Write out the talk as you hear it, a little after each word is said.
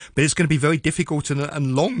But it's going to be very difficult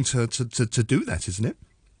and long to do that, isn't it?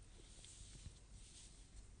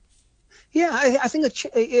 Yeah, I think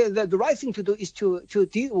the right thing to do is to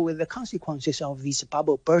deal with the consequences of this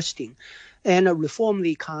bubble bursting and reform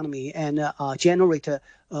the economy and generate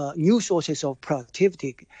new sources of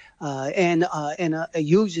productivity and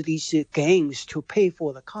use these gains to pay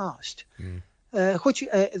for the cost, which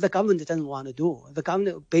the government doesn't want to do. The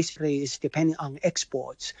government basically is depending on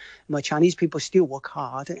exports. Chinese people still work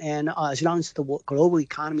hard, and as long as the global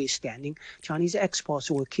economy is standing, Chinese exports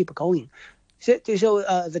will keep going. So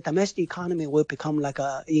the domestic economy will become like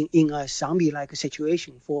in a zombie-like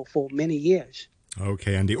situation for many years.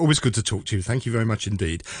 Okay, Andy, always good to talk to you. Thank you very much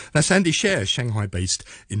indeed. That's Andy Sher, Shanghai-based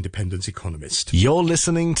independent economist. You're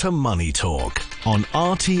listening to Money Talk on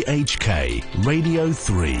RTHK Radio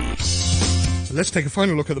 3. Let's take a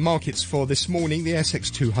final look at the markets for this morning. The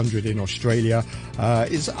ASX 200 in Australia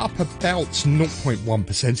is up about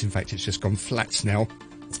 0.1%. In fact, it's just gone flat now.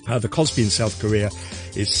 The Kospi in South Korea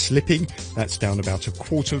is slipping. That's down about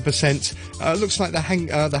 0.25%. Looks like the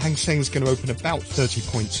Hang Seng is going to open about 30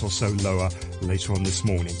 points or so lower later on this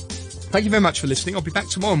morning. Thank you very much for listening. I'll be back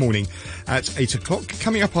tomorrow morning at 8 o'clock.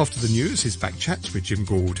 Coming up after the news is Back Chat with Jim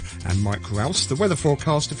Gould and Mike Rouse. The weather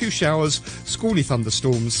forecast, a few showers, squally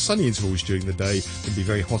thunderstorms, sunny intervals during the day. It can be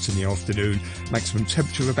very hot in the afternoon. Maximum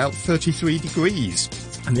temperature of about 33 degrees.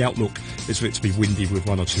 And the outlook is for it to be windy with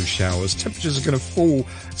 1 or 2 showers. Temperatures are going to fall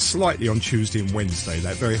slightly on Tuesday and Wednesday.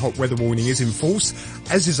 That very hot weather warning is in force,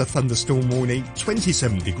 as is a thunderstorm warning.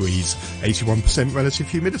 27 degrees, 81% relative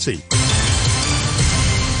humidity.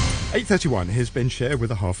 8:31, here's Ben Sher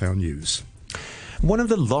with a half-hour news. One of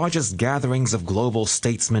the largest gatherings of global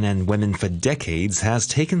statesmen and women for decades has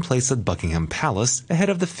taken place at Buckingham Palace ahead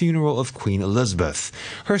of the funeral of Queen Elizabeth.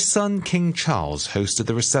 Her son, King Charles, hosted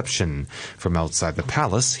the reception. From outside the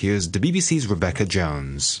palace, here's the BBC's Rebecca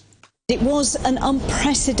Jones. It was an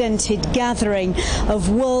unprecedented gathering of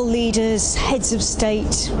world leaders, heads of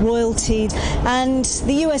state, royalty, and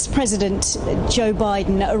the US President, Joe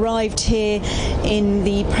Biden, arrived here in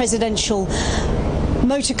the presidential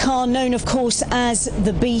motor car known, of course, as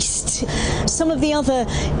the Beast. Some of the other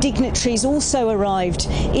dignitaries also arrived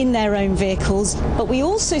in their own vehicles, but we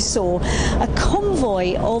also saw a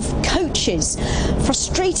convoy of coaches,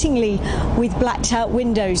 frustratingly with blacked out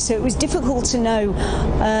windows, so it was difficult to know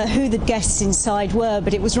who the guests inside were,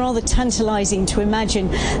 but it was rather tantalising to imagine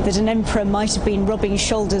that an emperor might have been rubbing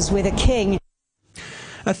shoulders with a king.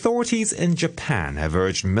 Authorities in Japan have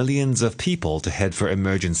urged millions of people to head for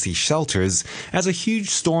emergency shelters as a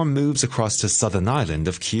huge storm moves across the southern island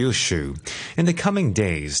of Kyushu. In the coming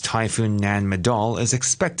days, Typhoon Nanmadol is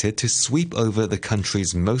expected to sweep over the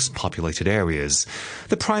country's most populated areas.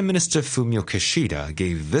 The Prime Minister Fumio Kishida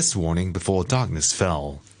gave this warning before darkness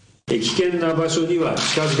fell.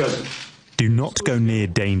 Do not go near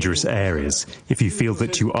dangerous areas. If you feel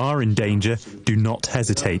that you are in danger, do not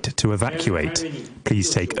hesitate to evacuate. Please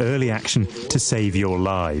take early action to save your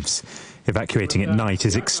lives. Evacuating at night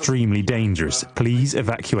is extremely dangerous. Please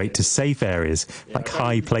evacuate to safe areas like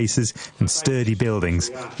high places and sturdy buildings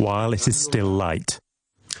while it is still light.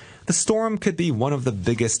 The storm could be one of the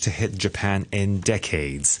biggest to hit Japan in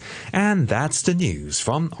decades. And that's the news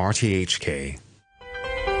from RTHK.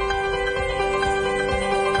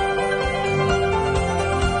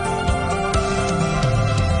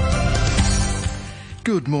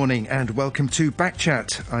 Good morning and welcome to Back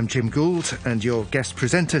Chat. I'm Jim Gould and your guest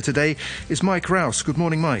presenter today is Mike Rouse. Good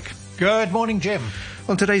morning, Mike. Good morning, Jim.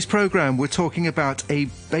 On today's programme, we're talking about a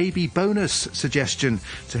baby bonus suggestion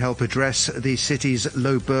to help address the city's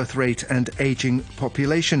low birth rate and ageing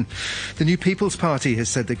population. The New People's Party has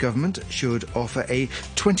said the government should offer a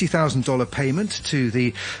 $20,000 payment to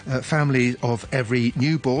the family of every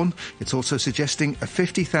newborn. It's also suggesting a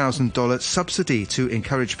 $50,000 subsidy to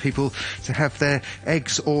encourage people to have their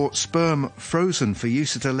eggs or sperm frozen for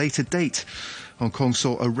use at a later date. Hong Kong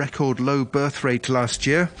saw a record low birth rate last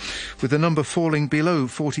year, with the number falling below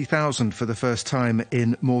 40,000 for the first time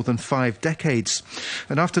in more than 5 decades.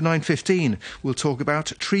 And after 9:15, we'll talk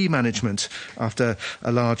about tree management after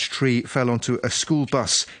a large tree fell onto a school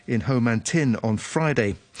bus in Ho Man Tin on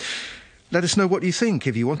Friday. Let us know what you think.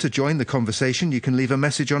 If you want to join the conversation, you can leave a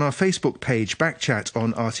message on our Facebook page, Backchat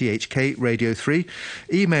on RTHK Radio 3.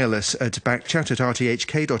 Email us at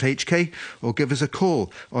backchat@rthk.hk or give us a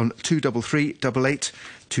call on 233 88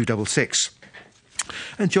 266.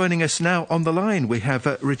 And joining us now on the line, we have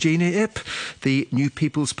Regina Ip, the New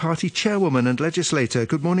People's Party chairwoman and legislator.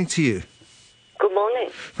 Good morning to you. Good morning.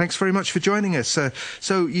 Thanks very much for joining us.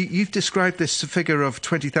 So you've described this figure of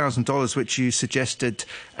 $20,000, which you suggested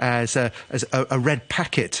as a red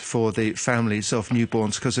packet for the families of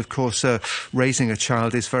newborns, because, of course, raising a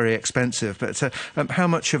child is very expensive. But how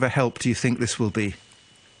much of a help do you think this will be?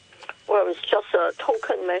 Well, it's just a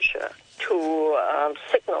token measure to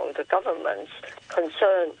signal the government's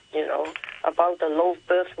concern, about the low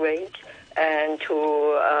birth rate, and to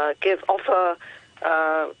offer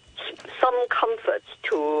some comfort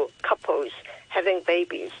to couples having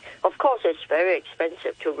babies. Of course, it's very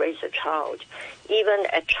expensive to raise a child. Even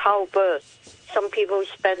at childbirth, some people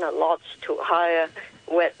spend a lot to hire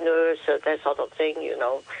wet nurse or that sort of thing,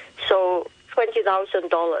 So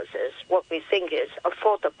 $20,000 is what we think is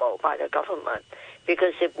affordable by the government.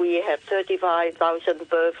 Because if we have 35,000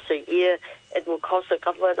 births a year, it will cost the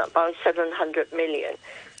government about $700 million.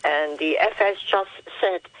 And the FS just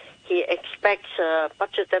said he expects a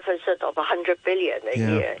budget deficit of $100 billion a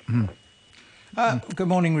year. Good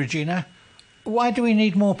morning, Regina. Why do we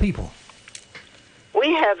need more people?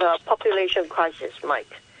 We have a population crisis,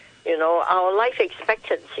 Mike. Our life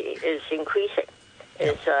expectancy is increasing.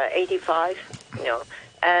 It's 85,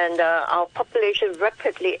 and our population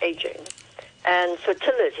rapidly aging. And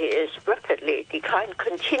fertility is rapidly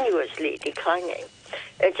continuously declining.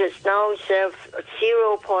 It is now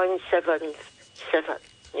 0.77,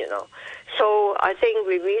 So I think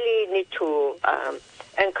we really need to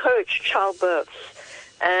encourage childbirths.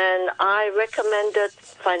 And I recommended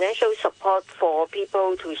financial support for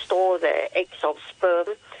people to store their eggs of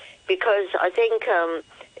sperm, because I think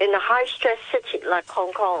in a high-stress city like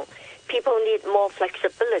Hong Kong, people need more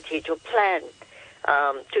flexibility to plan.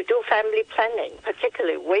 To do family planning,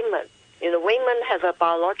 particularly women. Women have a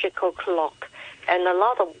biological clock, and a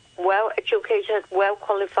lot of well-educated,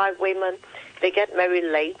 well-qualified women, they get married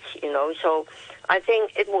late, So I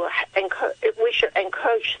think we should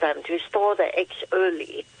encourage them to store their eggs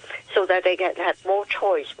early so that they can have more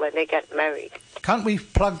choice when they get married. Can't we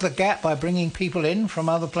plug the gap by bringing people in from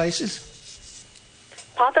other places?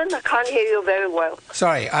 Pardon? I can't hear you very well.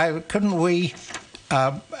 Sorry, couldn't we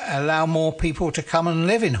allow more people to come and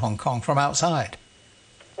live in Hong Kong from outside?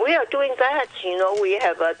 We are doing that. We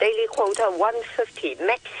have a daily quota 150,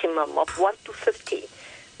 maximum of 1 to 50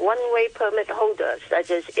 one-way permit holders, that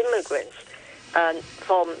is immigrants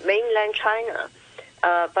from mainland China.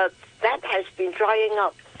 But that has been drying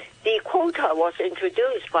up. The quota was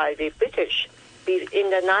introduced by the British in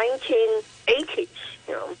the 1980s,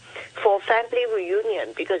 for family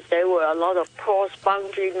reunion, because there were a lot of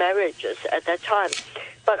cross-boundary marriages at that time.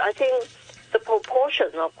 But I think the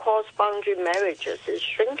proportion of cross-boundary marriages is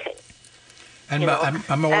shrinking. And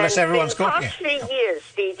more or less everyone's got here. In the past 3 years,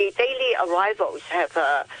 the daily arrivals have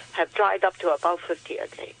dried up to about 50 a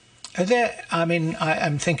day.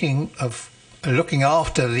 I'm thinking of looking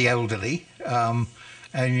after the elderly, and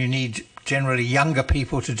you need generally younger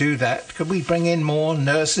people to do that. Could we bring in more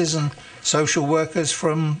nurses and social workers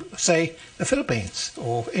from, say, the Philippines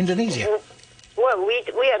or Indonesia? Well,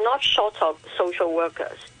 we are not short of social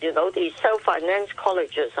workers. The self-financed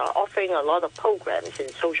colleges are offering a lot of programs in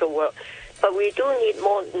social work. But we do need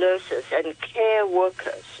more nurses and care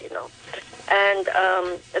workers, And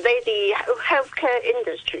the healthcare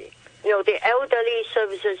industry, the elderly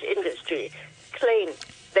services industry claim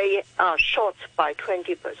they are short by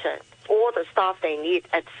 20%. All the staff they need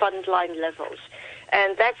at frontline levels.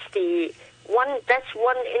 And that's one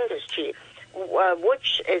industry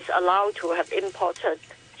which is allowed to have imported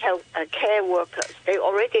care workers. They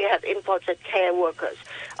already have imported care workers.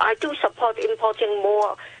 I do support importing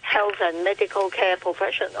more health and medical care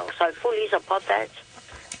professionals. I fully support that.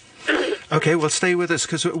 OK, well, stay with us,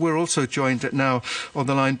 because we're also joined now on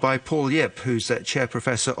the line by Paul Yip, who's Chair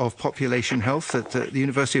Professor of Population Health at the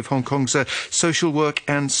University of Hong Kong's Social Work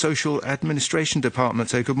and Social Administration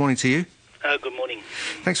Department. Good morning to you. Good morning.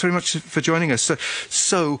 Thanks very much for joining us.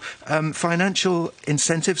 So financial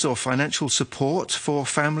incentives or financial support for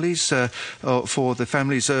families, or for the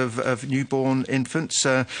families of newborn infants,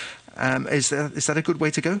 is that a good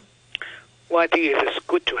way to go? Well, I think it is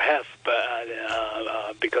good to have, but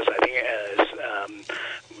because I think as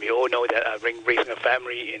we all know that raising a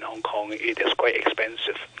family in Hong Kong, it is quite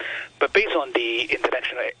expensive. But based on the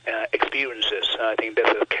international experiences, I think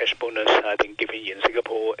there's a cash bonus, I think, given in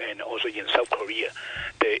Singapore and also in South Korea.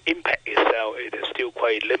 The impact itself, it is still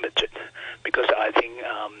quite limited, because I think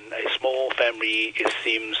a small family, it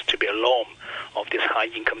seems to be a norm of this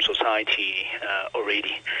high-income society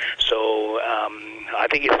already. So I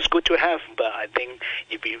think it is good to have, but I think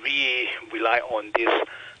if we really rely on this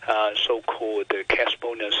so-called cash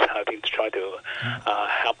bonus, I think to try to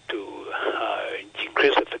help to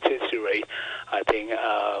increase the fertility rate, I think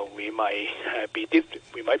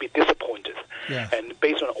might be disappointed. Yeah. And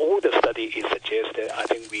based on all the study, it suggests that I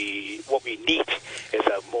think what we need is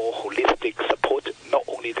a more holistic support, not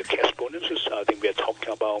only the cash bonuses. I think we are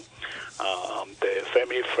talking about the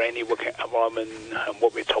family-friendly working environment,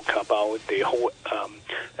 what we're talking about, the whole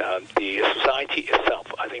the society itself.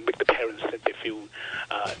 I think make the parents that they feel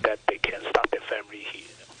that they can start their family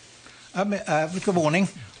here. Good morning.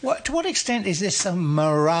 To what extent is this a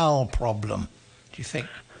morale problem, do you think?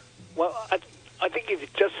 Well, I think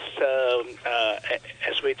it's just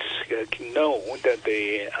as we know that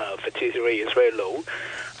the fertility rate is very low.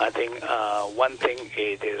 I think one thing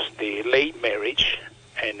it is the late marriage,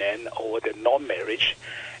 and then or the non-marriage,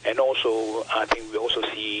 and also I think we also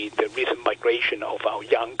see the recent migration of our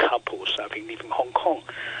young couples. I think leaving Hong Kong.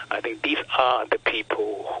 I think these are the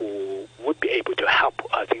people who would be able to help.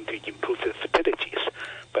 I think to improve the fertilities.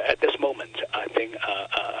 But at this moment, I think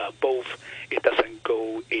both it doesn't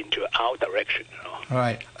go into our direction. You know?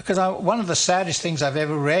 Right. Because one of the saddest things I've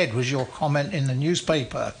ever read was your comment in the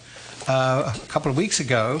newspaper a couple of weeks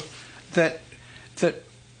ago that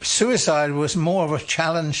suicide was more of a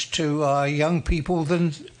challenge to young people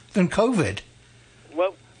than COVID.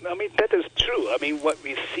 Well, I mean, that is true. I mean, what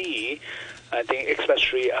we see, I think,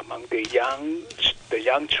 especially among the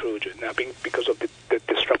young children, I think because of the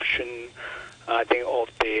disruption, I think, of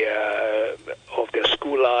their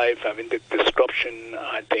school life, I mean, the disruption,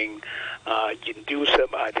 I think, induced,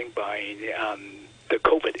 I think, by the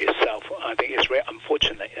COVID itself. I think it's very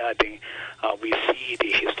unfortunate. I think we see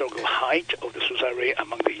the historical height of the suicide rate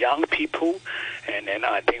among the young people, and then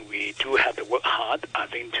I think we do have to work hard, I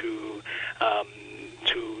think, to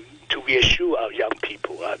reassure our young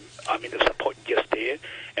people. I mean, the support is there,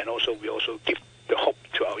 and also we also give the hope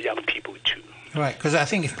to our young people too. Right, because I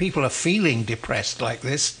think if people are feeling depressed like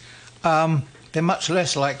this, they're much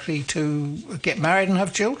less likely to get married and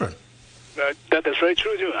have children. That is very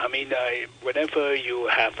true too. I mean, whenever you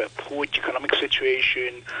have a poor economic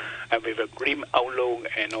situation and with a grim outlook,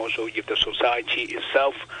 and also if the society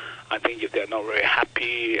itself, I think if they're not very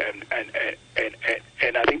happy, and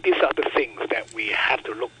I think these are the things that we have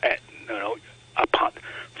to look at, you know, apart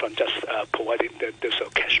from just providing this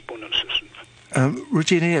cash bonuses.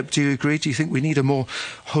 Regina Ip, do you agree? Do you think we need a more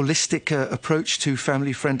holistic approach to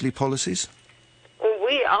family-friendly policies?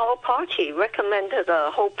 Our party recommended a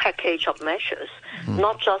whole package of measures,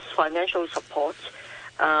 not just financial support,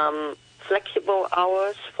 flexible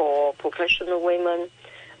hours for professional women,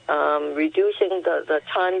 reducing the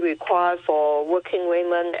time required for working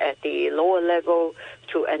women at the lower level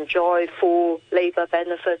to enjoy full labor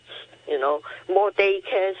benefits, you know, more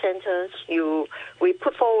daycare centers. We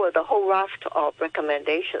put forward a whole raft of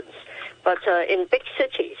recommendations. But in big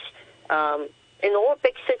cities, in all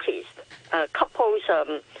big cities, couples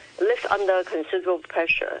live under considerable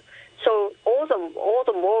pressure. So all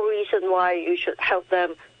the more reason why you should help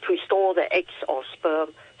them to store the eggs or sperm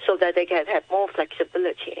so that they can have more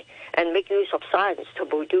flexibility and make use of science to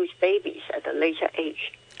produce babies at a later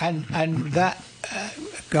age. And that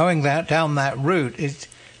going down that route is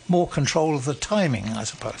more control of the timing, I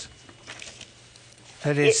suppose.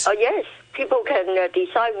 That is. Yes, people can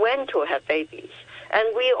decide when to have babies. And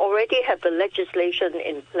we already have the legislation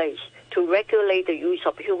in place to regulate the use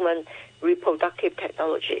of human reproductive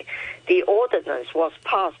technology. The ordinance was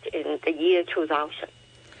passed in the year 2000.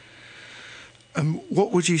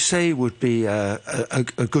 What would you say would be a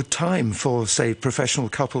good time for, say, professional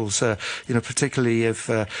couples? Particularly if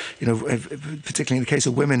particularly in the case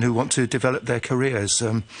of women who want to develop their careers.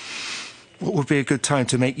 What would be a good time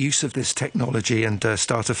to make use of this technology and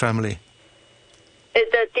start a family?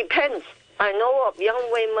 It depends. I know of young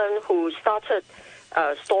women who started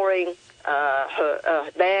storing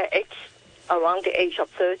their eggs around the age of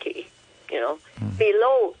 30. You know,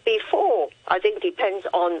 before, I think depends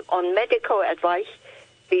on medical advice,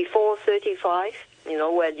 before 35, you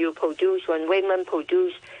know, when women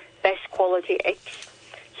produce best quality eggs,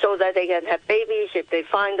 so that they can have babies if they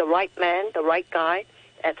find the right man, the right guy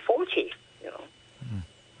at 40, you know.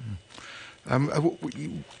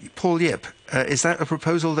 Paul Yip, is that a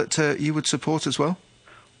proposal that you would support as well?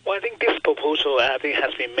 Well, I think this proposal, I think,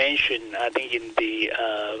 has been mentioned, I think, in the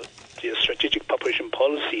strategic population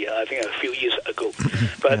policy, I think, a few years ago.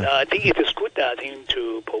 But I think it is good, I think,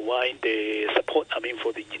 to provide the support, I mean,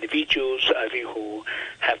 for the individuals, I think, who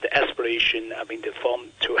have the aspiration, I mean,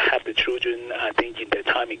 to have the children, I think, in their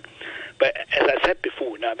timing. But as I said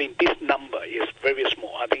before, I mean, this number is very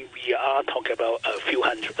small. I think we are talking about a few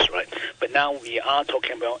hundreds, right? But now we are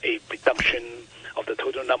talking about a reduction of the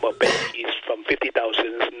total number of babies from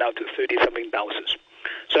 50,000 now to 30-something thousand.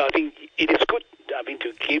 So I think it is good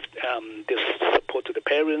to give this support to the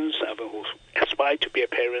parents, who aspire to be a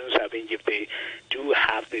parents, if they do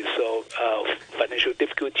have this financial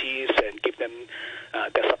difficulties, and give them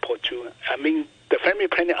that support too. The Family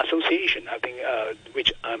Planning Association,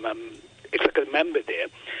 which I'm executive member there,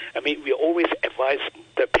 we always advise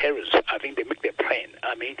the parents. They make their plan.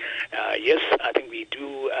 Yes, we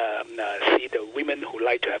do see the women who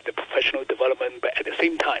like to have the professional development, but at the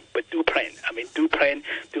same time, do plan.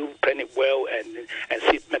 Do plan it well, and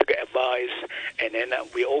seek medical advice. And then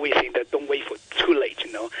we always say that don't wait for too late.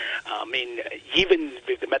 Even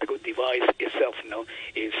with the medical device itself,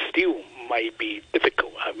 it still might be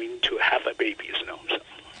difficult. To have a baby. So.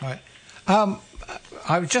 Right.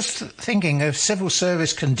 I was just thinking of civil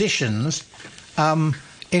service conditions.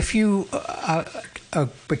 If you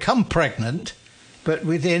become pregnant, but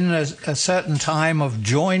within a certain time of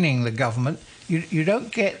joining the government, you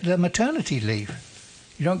don't get the maternity leave.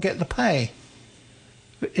 You don't get the pay.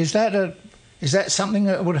 Is that something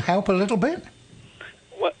that would help a little bit?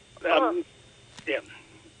 Well, yeah.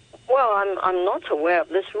 Well, I'm not aware of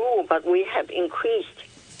this rule, but we have increased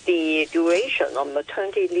the duration of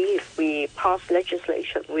maternity leave. We passed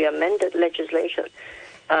legislation. We amended legislation.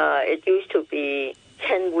 It used to be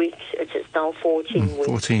 10 weeks. It is now 14 weeks.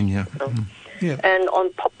 14, yeah. Yeah. And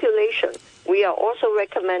on population, we are also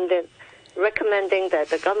recommending that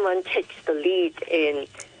the government takes the lead in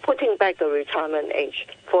putting back the retirement age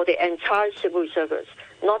for the entire civil service,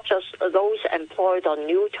 not just those employed on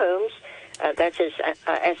new terms, that is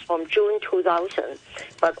as from June 2000,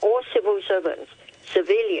 but all civil servants,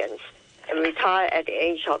 civilians, retire at the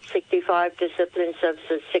age of 65, discipline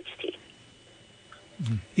services 60.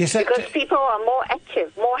 Yes, because people are more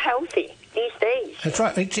active, more healthy these days. That's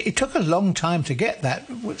right. It took a long time to get that.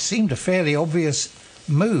 It seemed a fairly obvious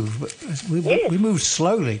move, but we moved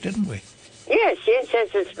slowly, didn't we? Yes.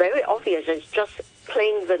 It's very obvious. It's just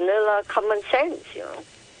plain vanilla common sense,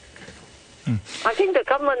 I think the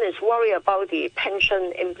government is worried about the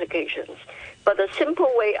pension implications, but the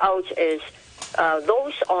simple way out is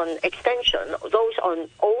those on extension, those on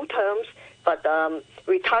old terms, but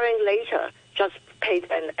retiring later, just paid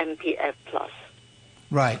an MPF plus.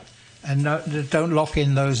 Right, and don't lock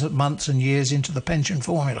in those months and years into the pension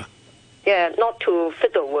formula. Yeah, not to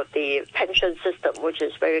fiddle with the pension system, which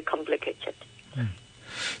is very complicated.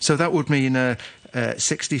 So that would mean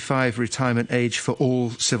 65 retirement age for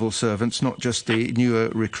all civil servants, not just the newer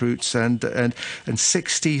recruits, and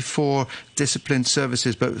 60 for disciplined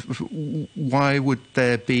services. But why would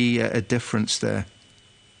there be a difference there?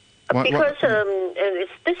 Because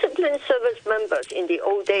it's disciplined service members in the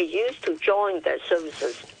old days used to join their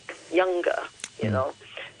services younger,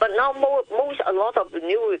 But now a lot of the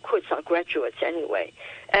new recruits are graduates anyway,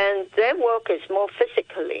 and their work is more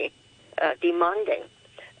physically demanding.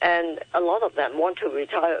 And a lot of them want to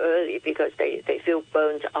retire early because they feel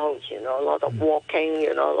burnt out, a lot of walking,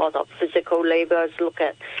 a lot of physical labors. Look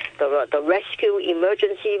at the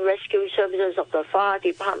emergency rescue services of the fire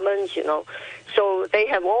departments, So they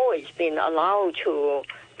have always been allowed to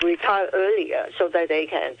retire earlier so that they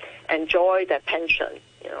can enjoy their pension,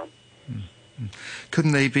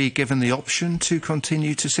 Couldn't they be given the option to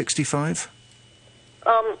continue to 65?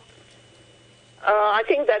 I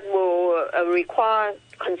think that will require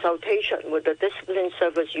consultation with the discipline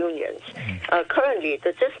service unions. Currently,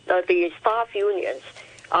 the staff unions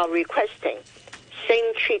are requesting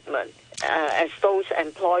same treatment as those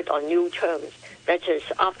employed on new terms, that is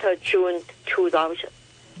after June 2000.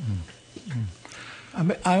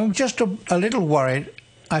 I'm just a little worried.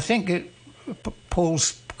 I think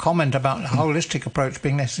Paul's comment about the holistic approach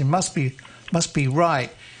being necessary must be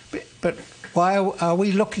right. But why are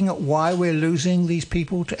we looking at why we're losing these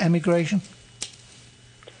people to emigration?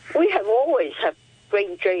 We have always had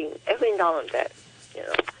brain drain every now and then,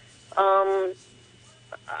 and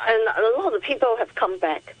a lot of people have come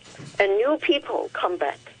back, and new people come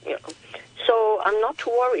back, So I'm not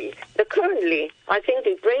too worried. But currently, I think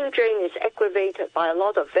the brain drain is aggravated by a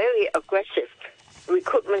lot of very aggressive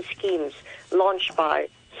recruitment schemes launched by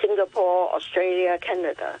Singapore, Australia,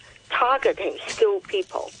 Canada, targeting skilled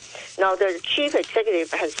people. Now, the chief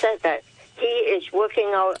executive has said that he is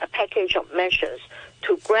working out a package of measures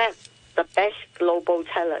to grab the best global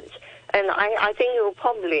talents. And I think he will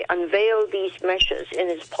probably unveil these measures in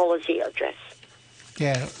his policy address.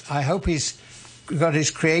 Yeah, I hope he's got his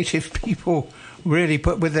creative people really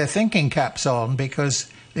put with their thinking caps on, because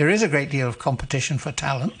there is a great deal of competition for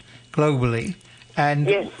talent globally. And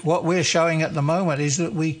what we're showing at the moment is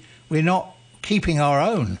that we're not keeping our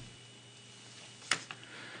own.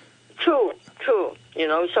 True.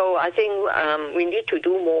 So I think we need to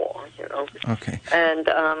do more, Okay. And,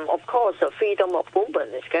 of course, the freedom of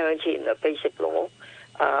movement is guaranteed in the basic law.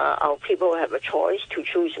 Our people have a choice to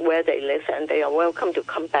choose where they live, and they are welcome to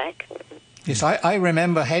come back. Yes, I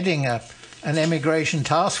remember heading an immigration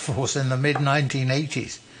task force in the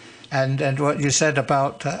mid-1980s, and what you said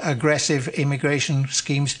about aggressive immigration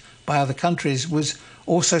schemes by other countries was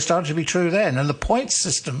also started to be true then. And the point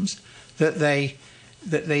systems that they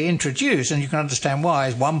introduced, and you can understand why,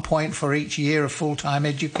 is 1 point for each year of full-time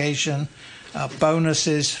education,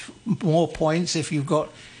 bonuses, more points if you've got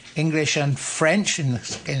English and French in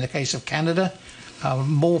the case of Canada,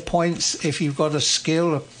 more points if you've got a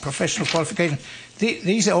skill, a professional qualification.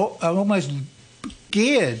 These are almost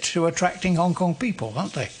geared to attracting Hong Kong people,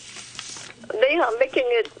 aren't they? They are making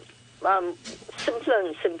it simpler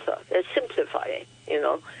and simpler. They're simplifying,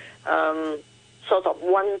 sort of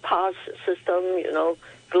one-pass system,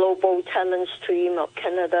 global talent stream of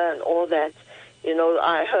Canada and all that.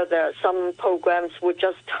 I heard there are some programs which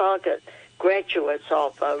just target graduates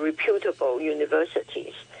of reputable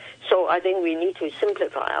universities. So I think we need to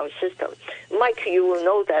simplify our system. Mike, you will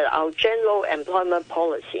know that our general employment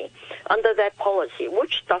policy, under that policy,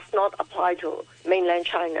 which does not apply to mainland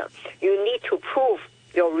China, you need to prove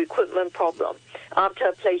your recruitment problem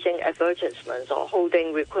after placing advertisements or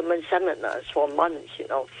holding recruitment seminars for months,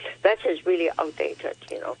 That is really outdated,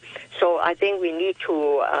 So I think we need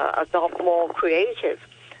to adopt more creative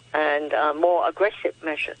and more aggressive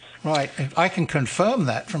measures. Right. I can confirm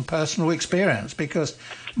that from personal experience because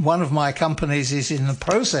one of my companies is in the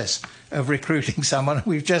process of recruiting someone.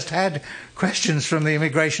 We've just had questions from the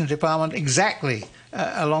immigration department exactly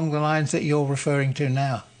along the lines that you're referring to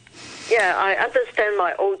now. Yeah, I understand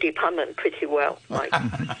my old department pretty well, Mike.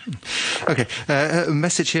 Okay, a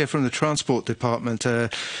message here from the Transport Department.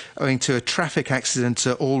 Owing to a traffic accident,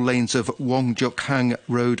 all lanes of Wong Juk Hang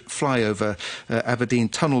Road flyover, Aberdeen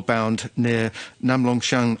Tunnel bound near Nam Long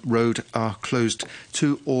Shang Road are closed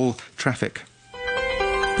to all traffic.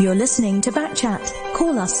 You're listening to Backchat.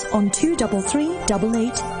 Call us on 233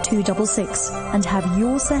 88 266 and have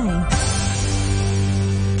your say.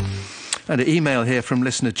 And an email here from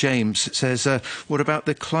listener James says, what about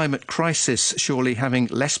the climate crisis? Surely having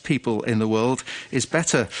less people in the world is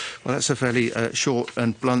better. Well, that's a fairly short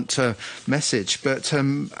and blunt message. But,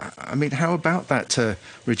 how about that,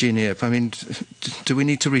 Regina Ip? Do we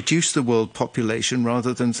need to reduce the world population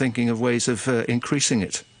rather than thinking of ways of increasing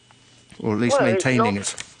it? Or at least maintaining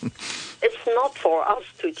it? It's not for us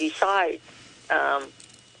to decide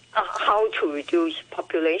how to reduce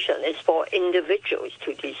population. It's for individuals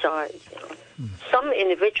to decide. Some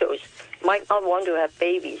individuals might not want to have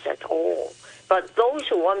babies at all, but those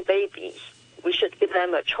who want babies, we should give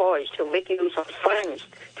them a choice to make use of friends,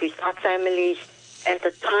 to start families at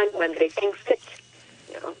the time when they think fit.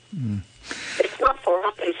 It's not for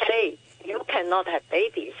us to say you cannot have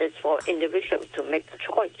babies. It's for individuals to make the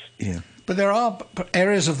choice. Yeah. But there are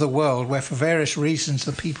areas of the world where, for various reasons,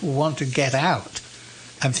 the people want to get out.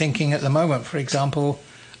 I'm thinking at the moment, for example,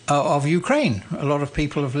 of Ukraine. A lot of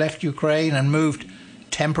people have left Ukraine and moved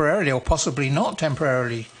temporarily, or possibly not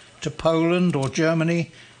temporarily, to Poland or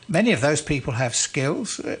Germany. Many of those people have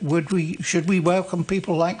skills. Should we welcome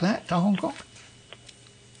people like that to Hong Kong?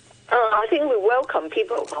 I think we welcome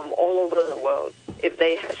people from all over the world if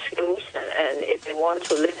they have skills and if they want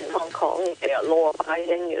to live in Hong Kong, if they are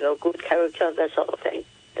law-abiding, good character, that sort of thing.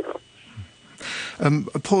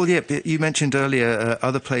 Paul Yip, you mentioned earlier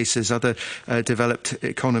other places, other developed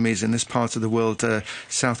economies in this part of the world,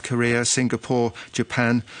 South Korea, Singapore,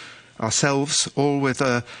 Japan, ourselves, all with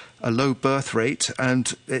a low birth rate,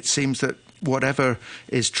 and it seems that whatever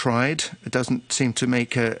is tried, it doesn't seem to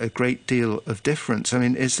make a great deal of difference.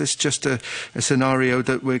 Is this just a scenario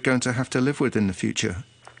that we're going to have to live with in the future?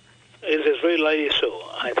 It is very likely so.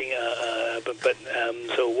 I think,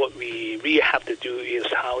 so what we really have to do is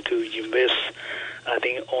how to invest, I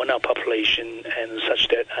think, on our population and such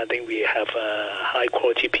that I think we have high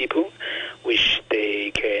quality people, which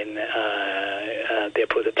they can, their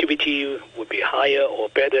productivity would be higher or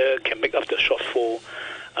better, can make up the shortfall,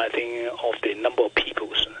 I think, of the number of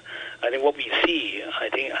peoples. I think what we see, I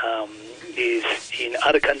think, is in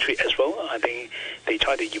other countries as well. I think they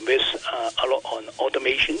try to invest a lot on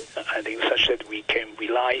automation, I think, such that we can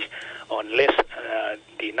rely on less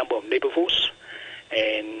the number of labor force.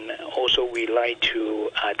 And also we like to,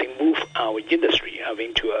 I think, move our industry,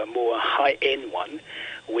 to a more high-end one,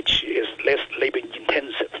 which is less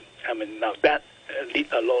labor-intensive. Now that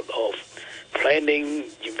needs a lot of planning,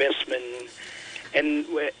 investment, and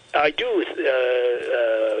I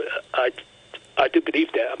I do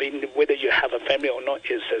believe that. I mean, whether you have a family or not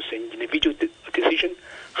is an individual decision.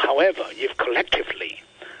 However, if collectively,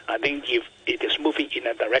 I think if it is moving in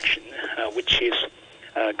a direction which is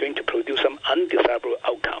going to produce some undesirable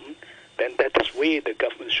outcome, then that is where the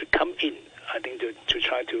government should come in. I think to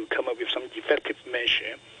try to come up with some effective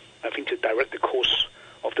measure, I think, to direct the course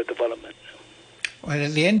of the development. Well,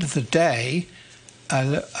 at the end of the day,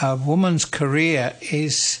 a woman's career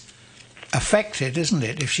is affected, isn't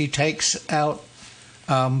it, if she takes out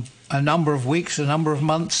a number of weeks, a number of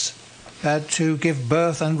months to give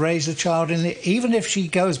birth and raise a child, even if she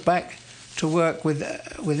goes back to work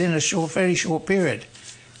within a very short period.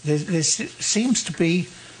 There seems to be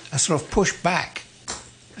a sort of pushback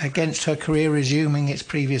against her career resuming its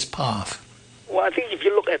previous path. Well, I think if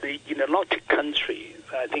you look at in a lot of countries,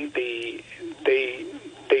 I think they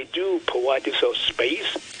do provide this sort of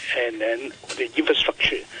space and then the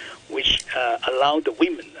infrastructure which allow the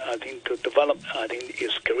women, I think, to develop, I think,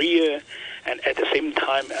 his career, and at the same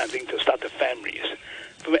time, I think, to start the families.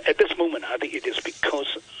 But at this moment, I think it is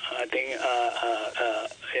because I think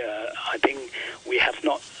we have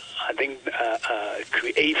not,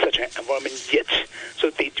 create such an environment yet. So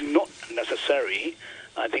they do not necessarily,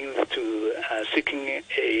 I think, to seeking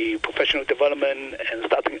a professional development and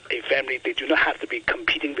starting a family, they do not have to be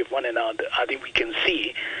competing with one another. I think we can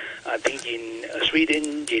see, I think in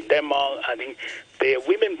Sweden, in Denmark, I think their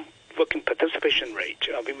women working participation rate,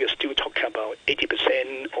 I think we're still talking about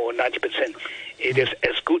 80% or 90%. It is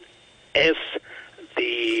as good as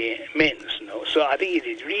the men's, you know. So I think it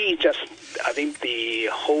is really just, I think the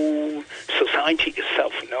whole society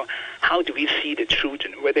itself, you know, how do we see the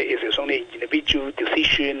children, whether it is only an individual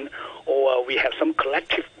decision or we have some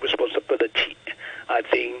collective responsibility, I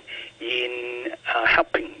think, in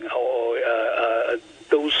helping or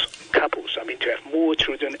those couples, I mean, to have more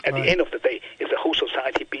children. At the end of the day, is the whole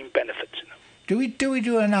society being benefited. You know? Do we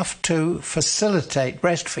do enough to facilitate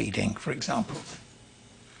breastfeeding, for example?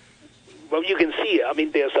 Well, you can see, I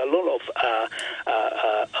mean, there's a lot of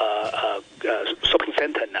shopping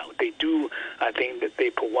center now. They do, I think, that they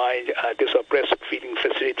provide these breastfeeding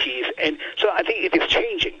facilities. And so I think it is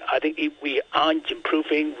changing. I think if we are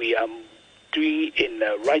improving, we are doing in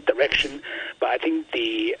the right direction. But I think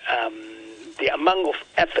the amount of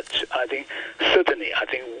effort, I think, certainly, I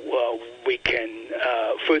think we can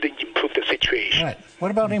further improve the situation. Right.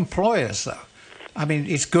 What about employers, though? I mean,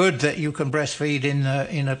 it's good that you can breastfeed in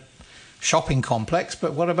a shopping complex,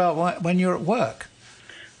 but what about when you're at work?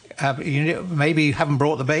 Maybe you haven't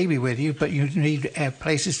brought the baby with you, but you need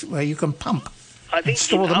places where you can pump and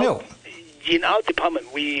store the milk. In our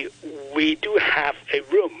department, we do have a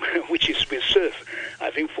room which is reserved,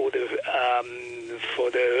 I think, for the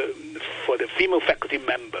female faculty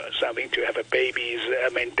members. I mean, to have babies. I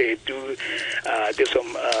mean, they do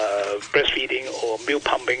some breastfeeding or milk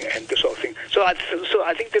pumping and this sort of thing. So I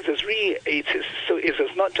think this is really it is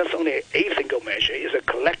not just only a single measure; it's a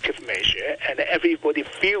collective measure, and everybody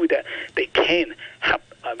feel that they can help.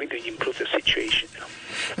 I mean, to improve the situation.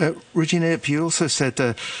 Regina Ip, you also said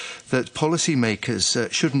that policymakers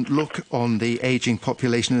shouldn't look on the ageing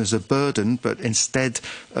population as a burden, but instead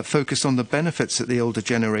focus on the benefits that the older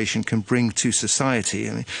generation can bring to society.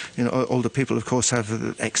 I mean, you know, older people, of course, have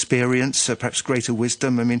experience, perhaps greater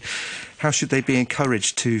wisdom. I mean, how should they be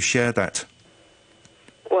encouraged to share that?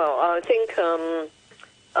 Well, I think the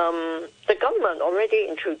government already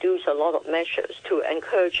introduced a lot of measures to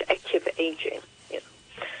encourage active aging.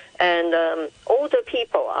 And older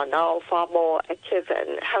people are now far more active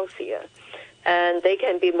and healthier, and they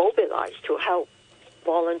can be mobilized to help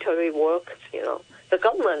voluntary work. You know, the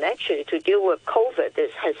government actually, to deal with COVID,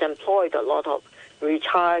 has employed a lot of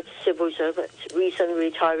retired civil servants, recent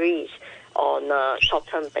retirees, on a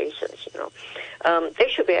short-term basis. You know, they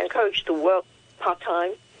should be encouraged to work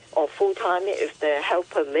part-time or full-time if their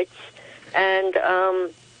health permits, and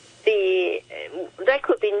there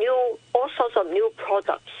could be all sorts of new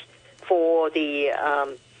products for the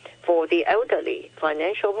elderly,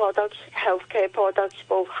 financial products, healthcare products,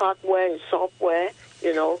 both hardware and software.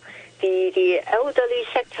 You know, the elderly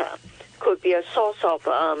sector could be a source of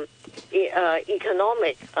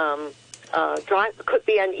economic could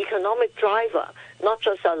be an economic driver, not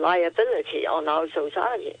just a liability on our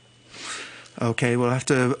society. OK, we'll have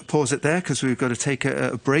to pause it there because we've got to take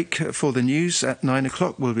a break for the news at 9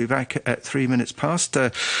 o'clock. We'll be back at 3 minutes past.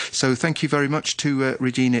 So thank you very much to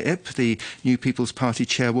Regina Ip, the New People's Party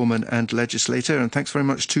chairwoman and legislator. And thanks very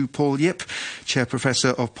much to Paul Yip, Chair Professor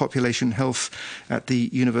of Population Health at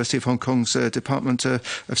the University of Hong Kong's Department of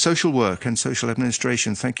Social Work and Social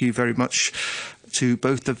Administration. Thank you very much to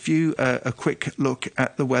both of you. A quick look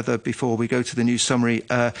at the weather before we go to the news summary.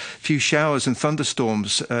 A few showers and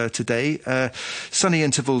thunderstorms today. Sunny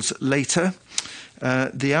intervals later.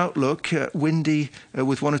 The outlook, windy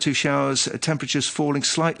with 1 or 2 showers, temperatures falling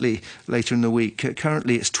slightly later in the week.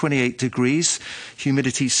 Currently it's 28 degrees,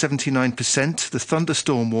 humidity 79%. The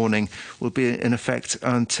thunderstorm warning will be in effect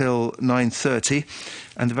until 9:30,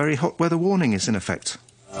 and the very hot weather warning is in effect.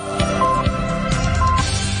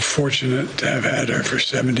 Fortunate to have had her for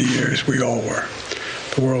 70 years. We all were.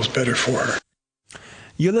 The world's better for her.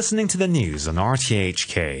 You're listening to the news on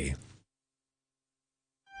RTHK.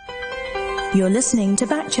 You're listening to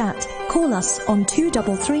Backchat. Call us on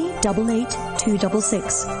 233 88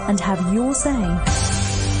 266 and have your say.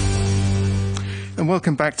 And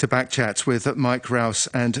welcome back to Backchat with Mike Rouse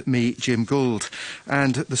and me, Jim Gould.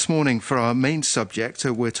 And this morning, for our main subject,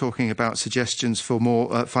 we're talking about suggestions for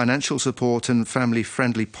more financial support and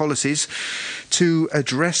family-friendly policies to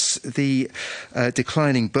address the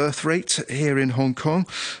declining birth rate here in Hong Kong.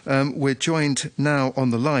 We're joined now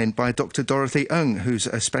on the line by Dr. Dorothy Ng, who's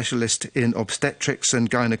a specialist in obstetrics and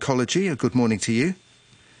gynecology. Good morning to you.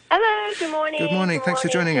 Hello, good morning. Good morning. Thanks for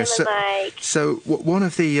joining us. So one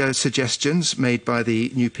of the suggestions made by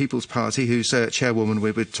the New People's Party, whose chairwoman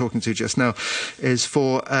we were talking to just now, is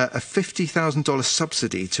for a $50,000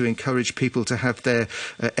 subsidy to encourage people to have their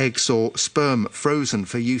eggs or sperm frozen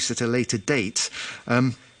for use at a later date.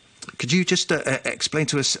 Could you just explain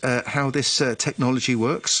to us how this technology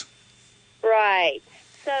works? Right.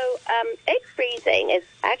 So egg freezing is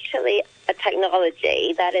actually a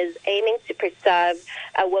technology that is aiming to preserve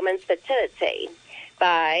a woman's fertility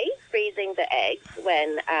by freezing the eggs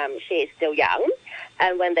when she is still young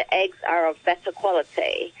and when the eggs are of better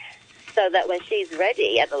quality, so that when she's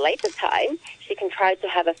ready at a later time, she can try to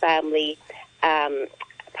have a family,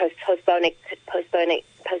 postponing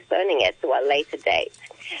it to a later date.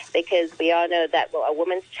 Because we all know that a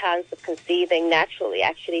woman's chance of conceiving naturally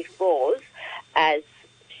actually falls as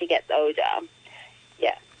she gets older.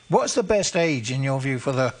 Yeah. What's the best age, in your view,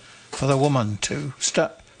 for the woman to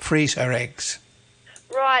freeze her eggs?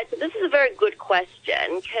 Right. So this is a very good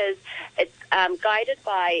question because it's guided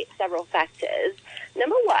by several factors.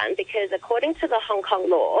 Number one, because according to the Hong Kong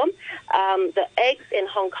law, the eggs in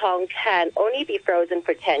Hong Kong can only be frozen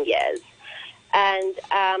for 10 years. And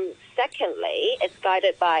secondly, it's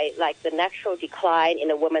guided by like the natural decline in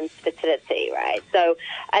a woman's fertility, right? So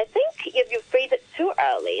I think if you freeze it too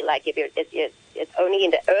early, like if it's only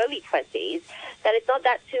in the early 20s, then it's not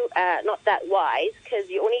that wise, because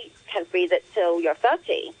you only can freeze it till you're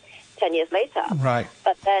 30, 10 years later. Right.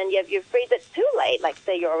 But then if you freeze it too late, like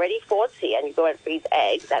say you're already 40 and you go and freeze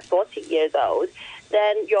eggs at 40 years old,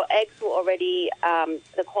 then your eggs will already,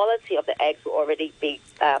 the quality of the eggs will already be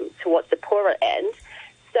towards the poorer end.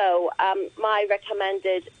 So my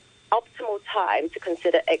recommended optimal time to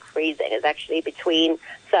consider egg freezing is actually between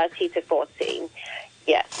 30 to 40.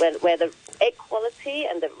 Yes, where the egg quality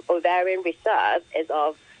and the ovarian reserve is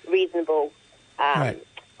of reasonable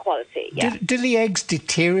quality. Yeah. Do the eggs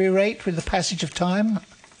deteriorate with the passage of time?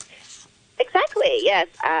 Exactly. Yes,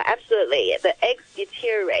 absolutely. The eggs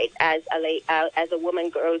deteriorate as a woman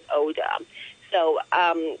grows older. So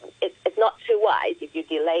it's not too wise if you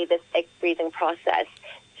delay this egg freezing process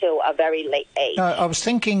to a very late age. No, I was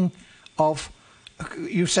thinking of,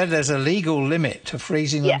 you said there's a legal limit to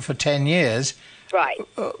freezing them for 10 years. Right.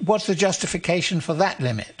 What's the justification for that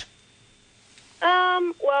limit?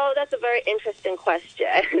 Well, that's a very interesting question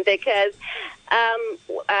because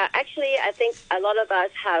actually I think a lot of us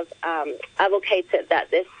have advocated that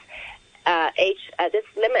this this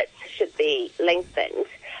limit should be lengthened.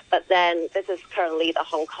 But then this is currently the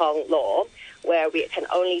Hong Kong law, where we can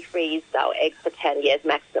only freeze our eggs for 10 years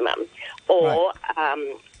maximum. Or,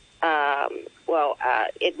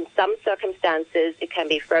 in some circumstances, it can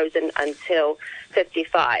be frozen until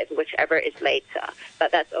 55, whichever is later.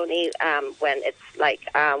 But that's only when it's like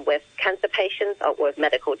with cancer patients or with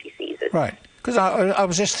medical diseases. Right. Because I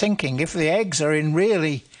was just thinking, if the eggs are in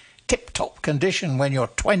really tip-top condition when you're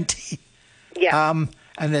 20, and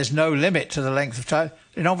there's no limit to the length of time,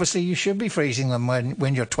 then obviously you should be freezing them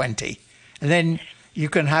when you're 20. And then you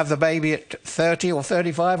can have the baby at 30 or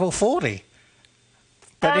 35 or 40.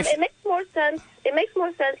 But it makes more sense. It makes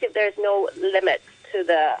more sense if there's no limit to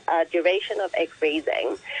the duration of egg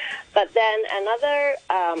freezing. But then another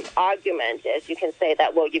argument is you can say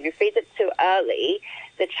that, well, if you freeze it too early,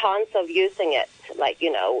 the chance of using it,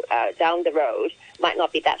 down the road might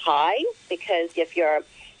not be that high, because if you're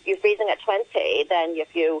freezing at 20, then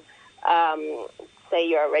if you say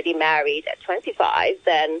you're already married at 25,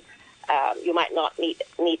 then you might not need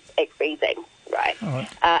egg freezing. Right.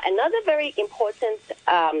 Another very important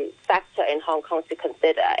factor in Hong Kong to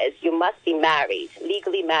consider is you must be married,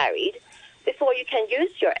 legally married, before you can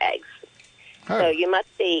use your eggs. So you must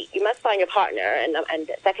find your partner, and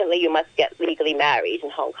secondly, you must get legally married in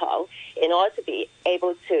Hong Kong in order to be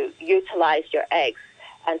able to utilize your eggs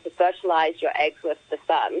and to fertilize your eggs with the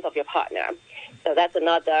sperms of your partner. So that's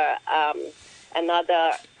another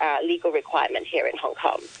legal requirement here in Hong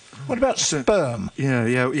Kong. What about sperm?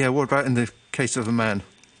 Yeah. What about in the case of a man?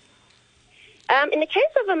 In the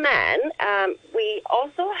case of a man, we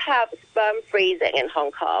also have sperm freezing in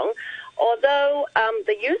Hong Kong, although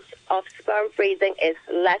the use of sperm freezing is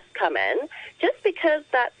less common, just because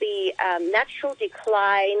that the natural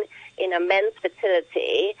decline in a man's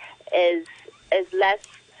fertility is less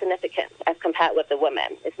significant as compared with the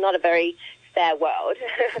women. It's not a very fair world.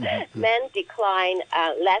 Men decline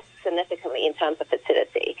less significantly in terms of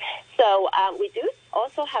fertility. So we do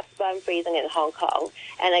also have sperm freezing in Hong Kong.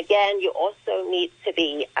 And again, you also need to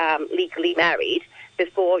be legally married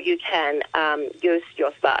before you can use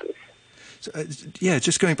your sperms. So,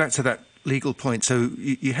 just going back to that legal point. So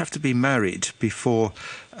you have to be married before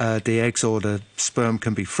the eggs or the sperm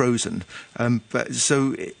can be frozen. But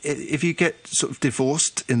so if you get sort of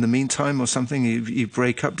divorced in the meantime or something, you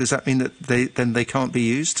break up, does that mean that they can't be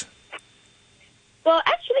used? Well,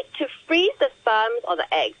 actually, to freeze the sperms or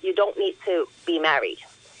the eggs, you don't need to be married.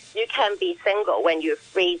 You can be single when you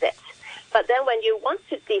freeze it. But then when you want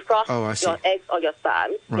to defrost your eggs or your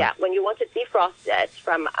sperms, when you want to defrost it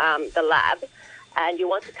from the lab and you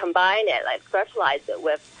want to combine it, like fertilize it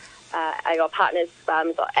with your partner's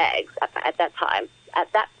sperms or eggs at that time,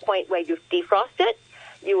 at that point where you've defrosted,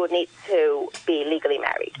 you will need to be legally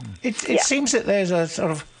married. It seems that there's a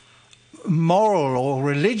sort of moral or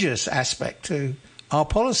religious aspect to our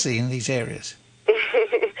policy in these areas.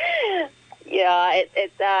 Yeah,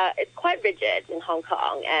 it's quite rigid in Hong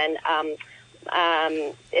Kong, and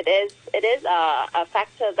it is a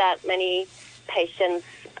factor that many patients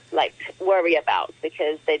worry about,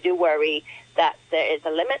 because they do worry that there is a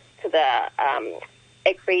limit to the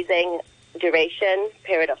egg freezing duration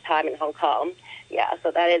period of time in Hong Kong. Yeah,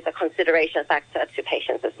 so that is a consideration factor to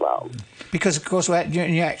patients as well. Because of course, when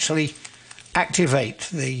you actually activate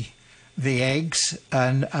the eggs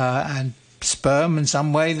and sperm in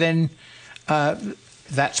some way, then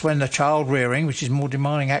that's when the child rearing, which is more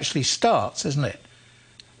demanding, actually starts, isn't it?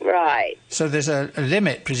 Right. So there's a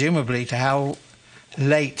limit, presumably, to how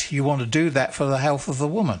late you want to do that for the health of the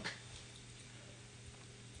woman.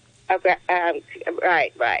 Okay.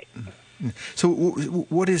 Right. So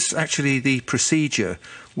what is actually the procedure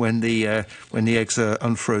when the eggs are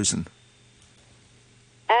unfrozen?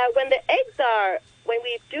 When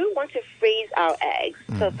we do want to freeze our eggs,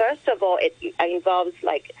 so first of all, it involves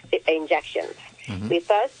injections. The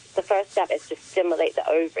first step is to stimulate the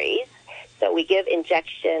ovaries. So we give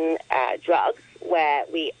injection drugs where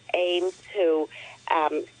we aim to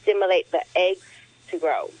stimulate the eggs to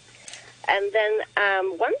grow. And then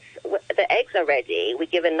once the eggs are ready, we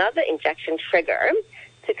give another injection trigger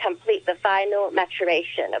to complete the final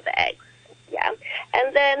maturation of the eggs. Yeah,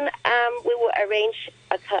 and then we will arrange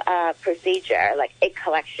a procedure, like egg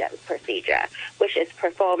collection procedure, which is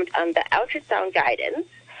performed under ultrasound guidance.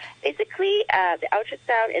 Basically, the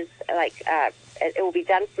ultrasound is it will be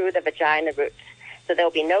done through the vagina route, so there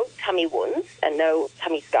will be no tummy wounds and no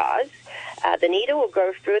tummy scars. The needle will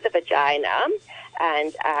go through the vagina,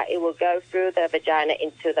 and it will go through the vagina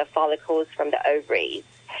into the follicles from the ovaries,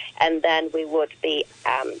 and then we would be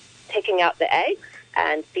taking out the eggs.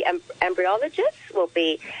 And the embryologist will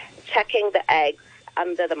be checking the eggs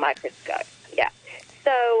under the microscope. Yeah.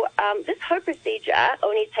 So this whole procedure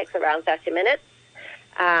only takes around 30 minutes.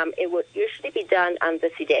 It would usually be done under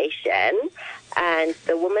sedation, and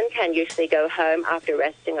the woman can usually go home after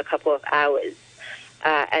resting a couple of hours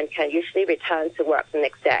and can usually return to work the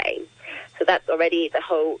next day. So that's already the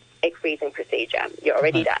whole egg freezing procedure. You're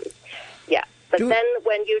already done. Yeah. But then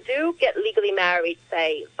when you do get legally married,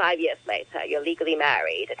 say 5 years later, you're legally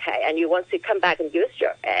married, okay, and you want to come back and use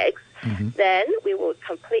your eggs, then we will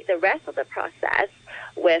complete the rest of the process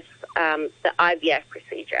with the IVF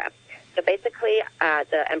procedure. So basically,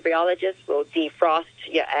 the embryologist will defrost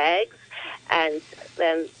your eggs, and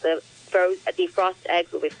then the defrost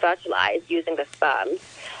eggs will be fertilized using the sperms,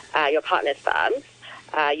 your partner's sperms,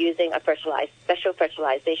 using a special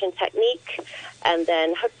fertilization technique, and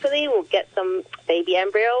then hopefully we'll get some baby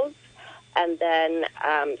embryos, and then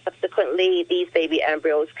subsequently these baby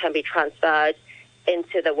embryos can be transferred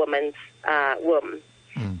into the woman's womb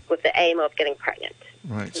with the aim of getting pregnant.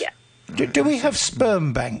 Right. Yeah. Do we have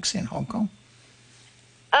sperm banks in Hong Kong?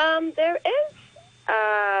 There is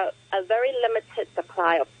a very limited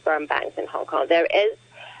supply of sperm banks in Hong Kong. There is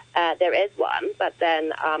one, but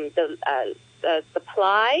then the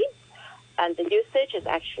supply and the usage is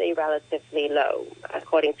actually relatively low,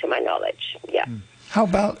 according to my knowledge. Yeah. How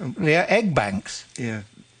about the egg banks? Yeah.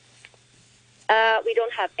 We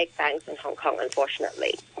don't have egg banks in Hong Kong,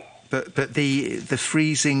 unfortunately. But the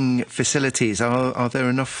freezing facilities, are there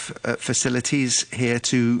enough facilities here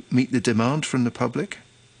to meet the demand from the public?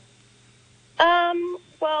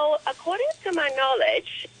 Well, according to my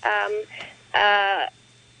knowledge,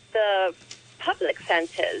 the public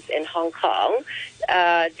centres in Hong Kong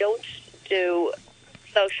don't do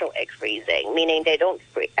social egg freezing, meaning they don't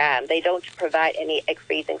provide any egg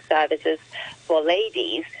freezing services for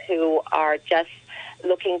ladies who are just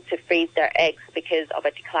looking to freeze their eggs because of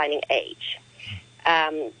a declining age.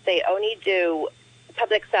 They only do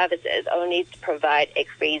public services only to provide egg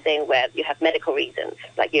freezing where you have medical reasons,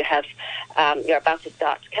 like you have you're about to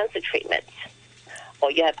start cancer treatment,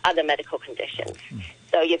 or you have other medical conditions.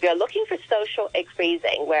 So if you're looking for social egg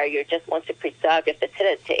freezing, where you just want to preserve your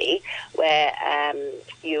fertility, where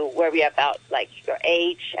you worry about like your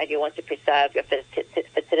age and you want to preserve your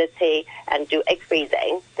fertility and do egg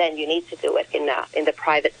freezing, then you need to do it in the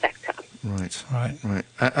private sector. Right.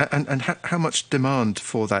 And how much demand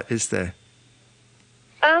for that is there?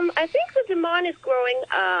 I think the demand is growing,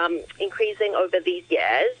 increasing over these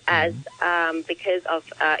years as because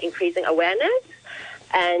of increasing awareness,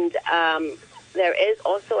 and there is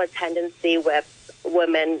also a tendency where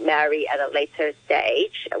women marry at a later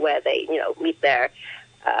stage, where they, meet their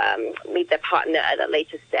partner at a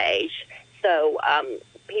later stage. So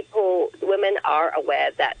women are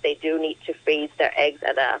aware that they do need to freeze their eggs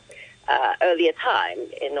at a earlier time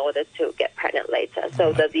in order to get pregnant later.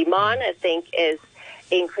 So the demand, I think, is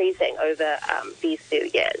increasing over these few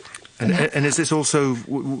years. And is this also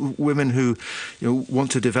women who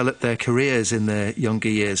want to develop their careers in their younger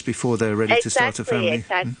years before they're ready to start a family?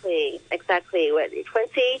 Exactly. When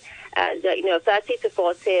 30 to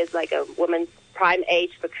 40 is like a woman's prime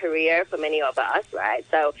age for career for many of us, right?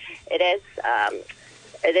 So it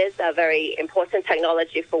is a very important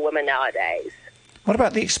technology for women nowadays. What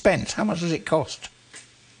about the expense? How much does it cost?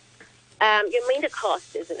 You mean the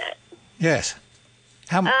cost, isn't it? Yes.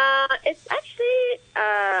 It's actually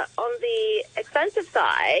on the expensive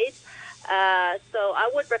side, so I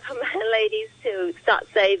would recommend ladies to start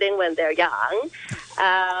saving when they're young.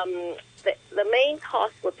 The main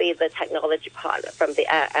cost would be the technology part from the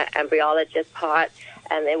embryologist part,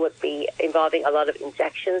 and it would be involving a lot of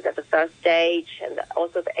injections at the first stage, and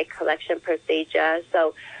also the egg collection procedure.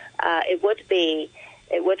 So it would be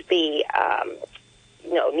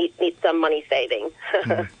need some money saving.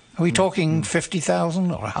 Are we talking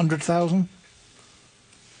 50,000 or 100,000?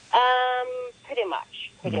 Pretty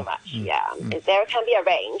much, yeah. There can be a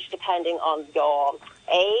range depending on your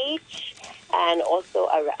age, and also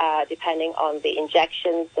depending on the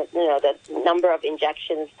injections, the number of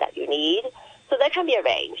injections that you need. So there can be a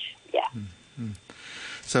range, yeah.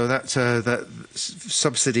 So that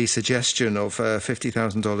subsidy suggestion of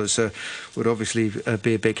 $50,000 would obviously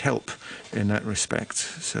be a big help in that respect.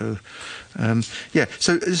 So,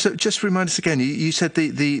 So just remind us again. You said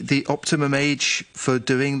the optimum age for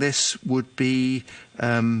doing this would be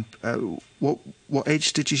what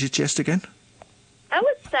age did you suggest again? I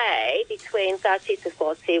would say between 30 to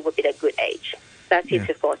 40 would be the good age. 30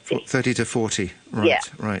 to 40. 30 to 40, right, yeah.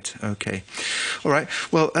 Right, okay. All right,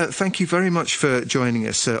 well, thank you very much for joining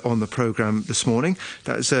us on the programme this morning.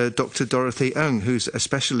 That's Dr. Dorothy Ng, who's a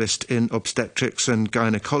specialist in obstetrics and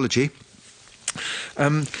gynaecology.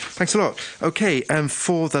 Thanks a lot. Okay, and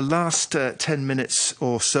for the last 10 minutes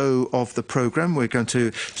or so of the programme, we're going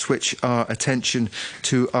to switch our attention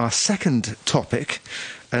to our second topic,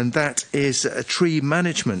 and that is tree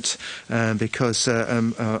management, because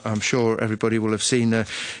I'm sure everybody will have seen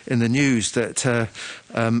in the news that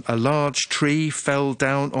a large tree fell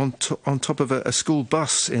down on top of a school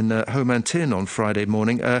bus in Ho Man Tin on Friday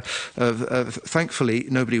morning. Thankfully,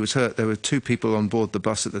 nobody was hurt. There were two people on board the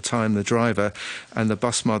bus at the time, the driver and the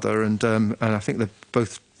bus mother, and I think they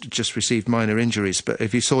both just received minor injuries. But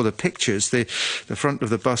if you saw the pictures, the front of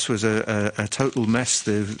the bus was a total mess.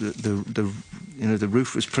 The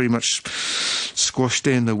roof was pretty much squashed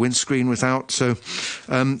in. The windscreen was out. So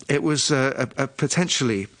it was a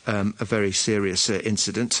potentially a very serious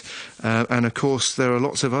incident. And of course, there are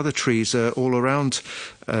lots of other trees all around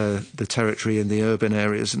the territory in the urban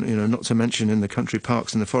areas, and not to mention in the country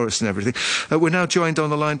parks and the forests and everything. We're now joined on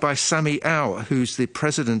the line by Sammy Au, who's the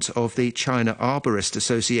president of the China Arborist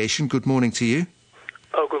Association. Good morning to you.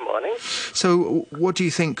 Oh, good morning. So what do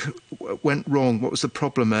you think went wrong? What was the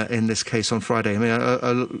problem in this case on Friday? I mean,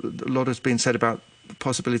 a lot has been said about the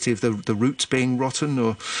possibility of the roots being rotten,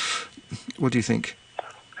 or what do you think?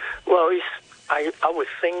 Well, I would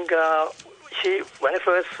think, when I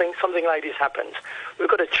first think something like this happens, we've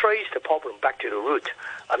got to trace the problem back to the root.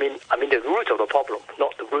 I mean the root of the problem,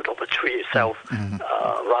 not the root of the tree itself,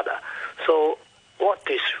 rather. So what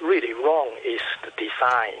is really wrong is the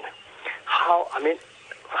design.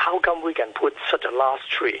 How come we can put such a large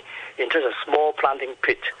tree in just a small planting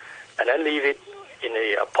pit and then leave it in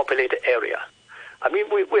a populated area? I mean,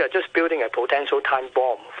 we are just building a potential time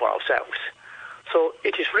bomb for ourselves. So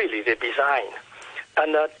it is really the design.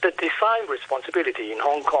 And the design responsibility in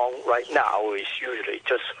Hong Kong right now is usually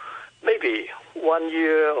just maybe 1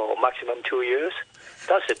 year or maximum 2 years.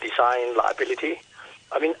 That's the design liability.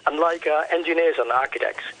 I mean, unlike engineers and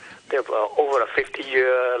architects, they have over a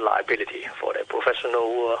 50-year liability for their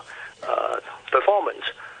professional performance.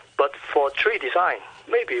 But for tree design,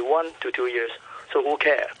 maybe 1 to 2 years. So who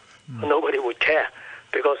cares? Nobody would care,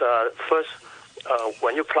 because first,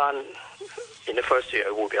 when you plant in the first year,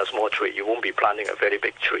 it will be a small tree. You won't be planting a very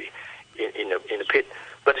big tree in the pit,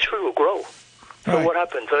 but the tree will grow. So Right. what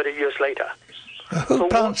happened 30 years later? Who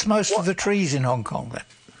plants most of the trees in Hong Kong then?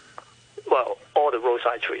 Well, all the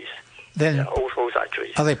roadside trees. Then All roadside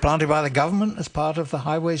trees. are they planted by the government as part of the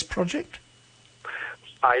highways project?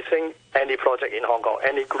 I think any project in Hong Kong,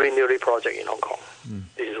 any greenery project in Hong Kong,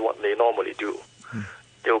 this is what they normally do.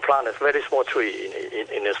 They will plant a very small tree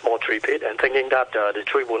in a small tree pit, and thinking that the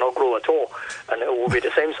tree will not grow at all, and it will be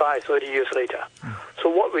the same size 30 years later. So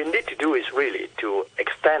what we need to do is really to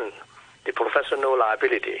extend the professional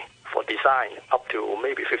liability for design up to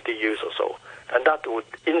maybe 50 years or so, and that would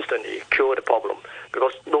instantly cure the problem,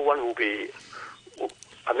 because no one will be.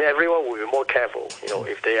 I mean, everyone will be more careful.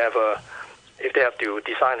 If they have to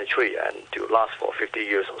design a tree and to last for 50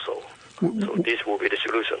 years or so. So this will be the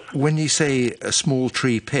solution. When you say a small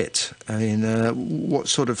tree pit, I mean, what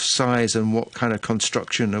sort of size and what kind of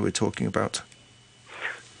construction are we talking about?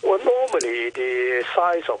 Well, normally the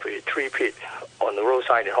size of a tree pit on the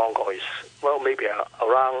roadside in Hong Kong is, well, maybe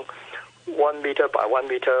around 1 meter by 1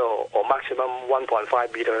 meter or maximum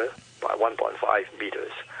 1.5 meter by 1.5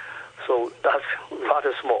 meters. So that's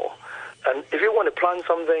rather small. And if you want to plant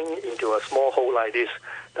something into a small hole like this,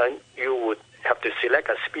 then you would have to select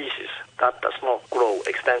a species that does not grow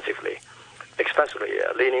extensively, especially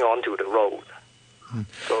leaning onto the road.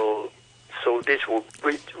 So this will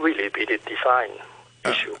really be the design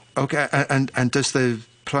issue. Okay, and does the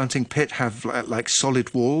planting pit have like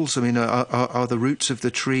solid walls? I mean, are the roots of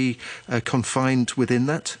the tree confined within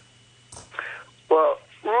that? Well,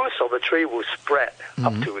 roots of the tree will spread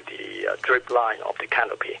up to the drip line of the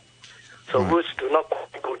canopy. So roots do not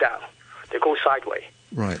go down; they go sideways.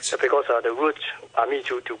 Right. Because the roots,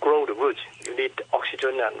 to grow the roots, you need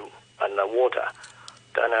oxygen and water.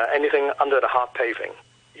 Then anything under the hard paving,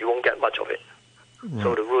 you won't get much of it. Right.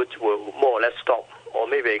 So the roots will more or less stop, or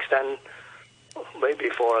maybe extend, maybe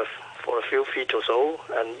for a few feet or so,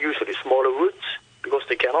 and usually smaller roots, because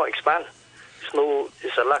they cannot expand.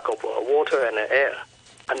 It's a lack of water and air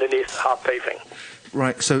underneath hard paving.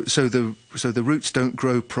 Right, so the roots don't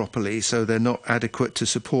grow properly, so they're not adequate to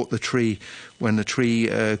support the tree when the tree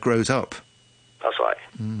grows up. That's right.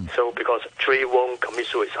 So because a tree won't commit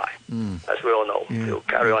suicide, as we all know, it'll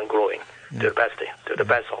carry on growing to the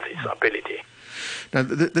best of its ability. Now,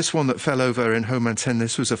 this one that fell over in Ho Man Tin,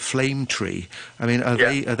 this was a flame tree. I mean, are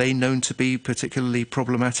they known to be particularly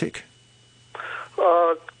problematic?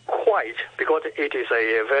 Quite, because it is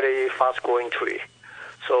a very fast-growing tree.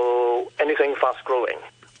 So anything fast-growing,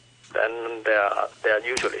 then they are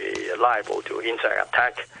usually liable to insect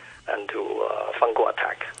attack and to fungal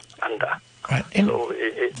attack under. Right. So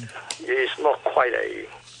it is not quite a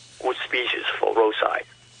good species for roadside.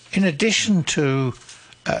 In addition to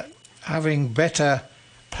having better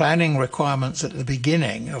planning requirements at the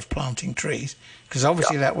beginning of planting trees, because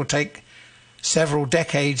obviously that will take several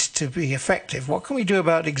decades to be effective, what can we do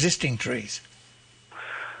about existing trees?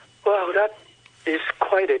 Well, that is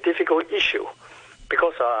quite a difficult issue,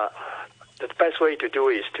 because the best way to do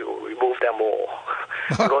is to remove them all,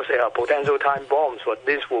 because they are potential time bombs. But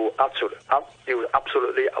this will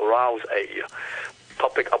absolutely arouse a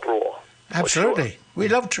public uproar. Absolutely, sure. We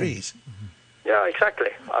love trees. Yeah, exactly.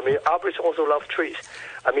 I mean, arborists also love trees.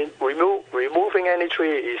 I mean, removing any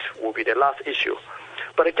tree will be the last issue.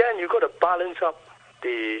 But again, you've got to balance up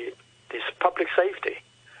this public safety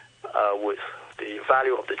with the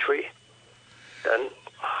value of the tree. Then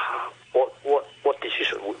what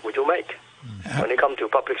decision would you make when it comes to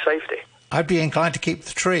public safety? I'd be inclined to keep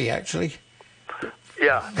the tree, actually.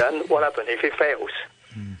 Yeah, then what happens if it fails?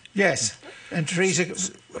 Yes, and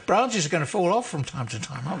branches are going to fall off from time to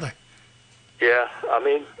time, aren't they? Yeah, I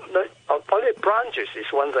mean, only branches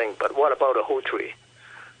is one thing, but what about a whole tree?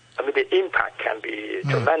 I mean, the impact can be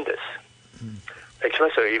tremendous,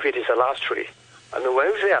 especially if it is a large tree. I mean,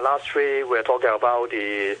 when we say a large tree, we're talking about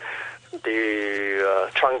the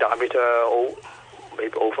trunk diameter,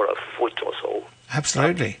 maybe over a foot or so.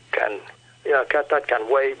 Absolutely. That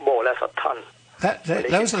can weigh more or less a ton.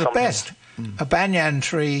 Those are the best. A banyan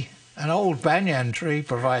tree, an old banyan tree,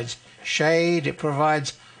 provides shade. It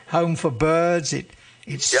provides home for birds. It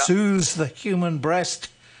soothes the human breast.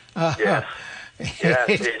 Yes.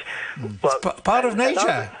 It's part of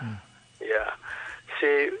nature. Yeah.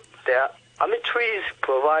 See, trees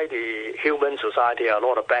provide the human society a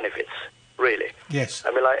lot of benefits, really. Yes.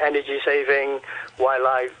 I mean, like energy saving,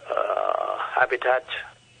 wildlife habitat,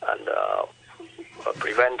 and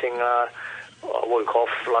preventing what we call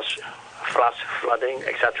flooding,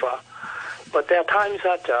 etc. But there are times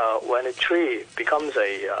that when a tree becomes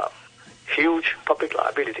a huge public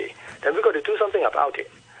liability, then we've got to do something about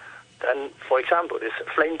it. Then, for example, this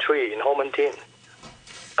flame tree in Homentin,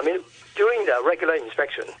 I mean, during the regular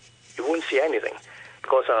inspection, you won't see anything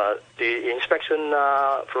because the inspection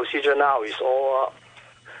procedure now is all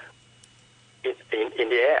in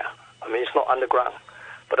the air. I mean, it's not underground.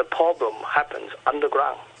 But the problem happens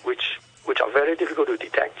underground, which are very difficult to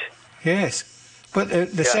detect. Yes. But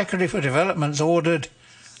the Secretary for Development's ordered,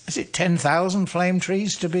 is it 10,000 flame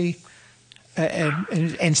trees to be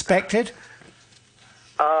inspected?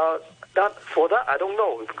 For that, I don't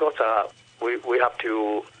know, because we have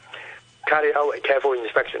to carry out a careful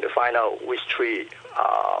inspection to find out which tree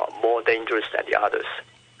are more dangerous than the others.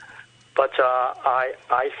 But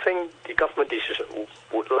I think the government decision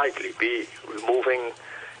would likely be removing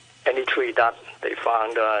any tree that they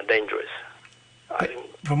found dangerous.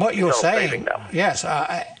 From what you're saying, yes,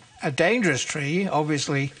 a dangerous tree,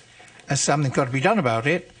 obviously, has something got to be done about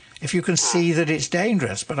it if you can see that it's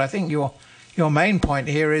dangerous. But I think your main point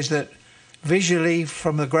here is that visually,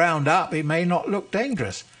 from the ground up, it may not look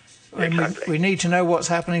dangerous. Exactly. We need to know what's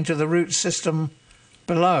happening to the root system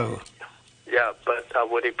below. Yeah, but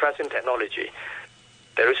with the present technology,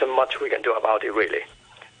 there isn't much we can do about it, really.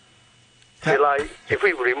 Like, if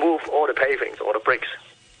we remove all the pavings or the bricks,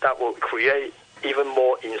 that will create even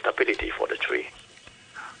more instability for the tree.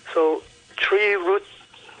 So tree root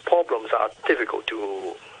problems are difficult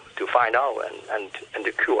to find out and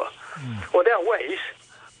to cure. Well, there are ways,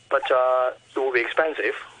 but it will be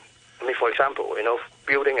expensive. I mean, for example,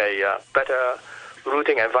 building a better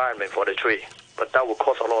rooting environment for the tree, but that will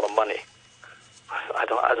cost a lot of money. I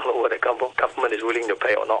don't know whether the government is willing to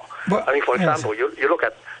pay or not. Well, I mean, for example, you look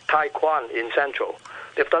at Taekwondo in Central.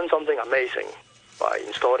 They've done something amazing by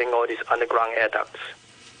installing all these underground air ducts.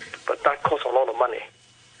 But that costs a lot of money.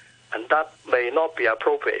 And that may not be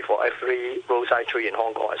appropriate for every roadside tree in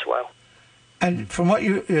Hong Kong as well. And from what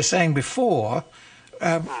you were saying before,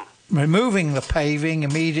 removing the paving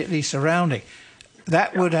immediately surrounding,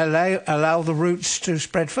 that would allow the roots to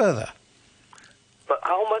spread further. But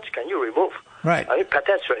how much can you remove? Right. I mean,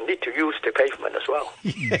 pedestrians need to use the pavement as well.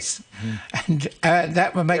 Yes. And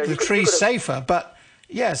that would make the trees safer, but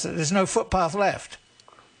yes, there's no footpath left.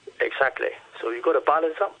 Exactly. So you've got to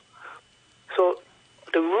balance up. So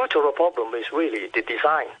the root of the problem is really the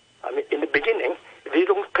design. I mean, in the beginning, if you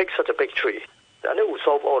don't pick such a big tree, then it will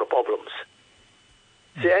solve all the problems.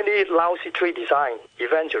 See, any lousy tree design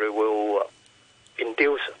eventually will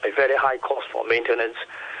induce a very high cost for maintenance,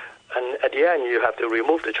 and at the end you have to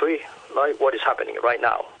remove the tree, like what is happening right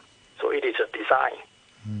now. So it is a design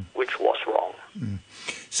which was wrong.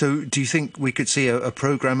 So do you think we could see a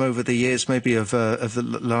program over the years maybe of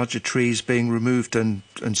the larger trees being removed and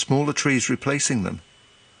smaller trees replacing them?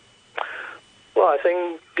 Well, I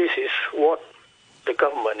think this is what the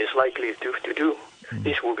government is likely to do.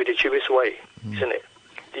 This will be the cheapest way, isn't it?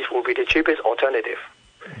 This will be the cheapest alternative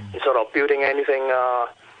instead of building anything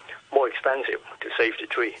more expensive to save the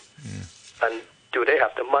tree. And do they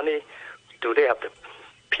have the money? Do they have the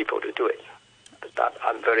people to do it? That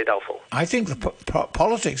I'm very doubtful. I think the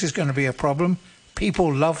politics is going to be a problem.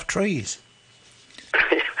 People love trees.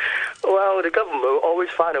 Well, the government will always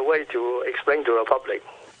find a way to explain to the public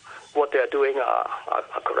what they're doing are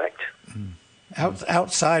correct.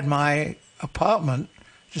 Outside my apartment,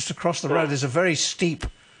 just across the road, there's a very steep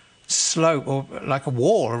slope, or like a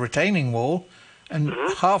wall, a retaining wall, and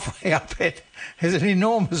halfway up it is an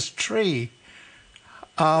enormous tree.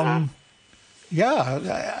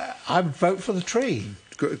 Yeah, I would vote for the tree.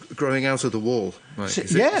 Growing out of the wall, right?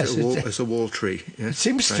 Yes, it's a wall tree. Yes? It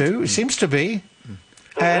seems to. It seems to be.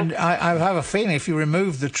 And I have a feeling if you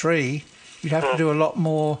remove the tree, you'd have to do a lot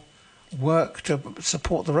more work to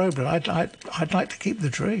support the road. But I'd like to keep the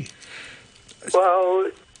tree. Well,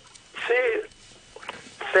 see,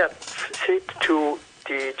 to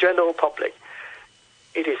the general public,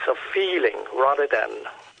 it is a feeling rather than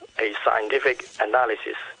a scientific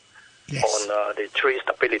analysis on the tree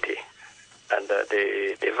stability and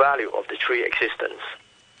the value of the tree existence.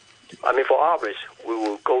 I mean, for arborists, we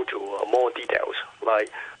will go to more details, like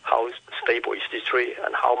how stable is the tree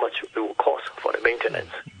and how much it will cost for the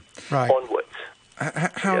maintenance onwards.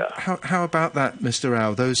 How about that, Mr.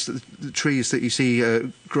 Rao? Those the trees that you see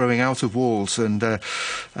growing out of walls and the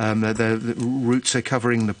roots are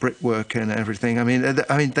covering the brickwork and everything. I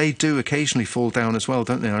mean, they do occasionally fall down as well,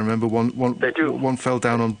 don't they? I remember one fell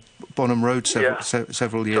down on Bonham Road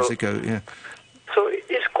several years ago. Yeah. So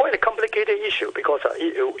it's quite a complicated issue because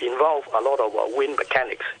it involves a lot of wind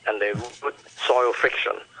mechanics and the root soil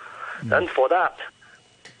friction. And for that,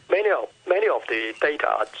 many of the data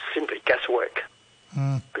are simply guesswork.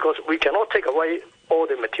 Because we cannot take away all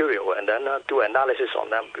the material and then do analysis on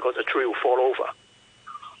them because the tree will fall over.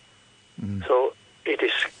 So it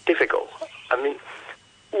is difficult. I mean,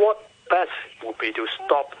 what best would be to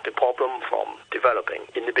stop the problem from developing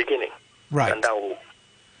in the beginning. Right. And that will,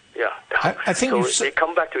 I think so they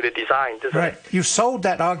come back to the design, doesn't it? You've sold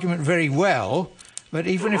that argument very well, but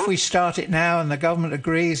even if we start it now and the government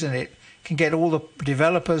agrees and it can get all the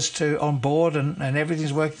developers on board and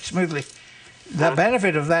everything's working smoothly, the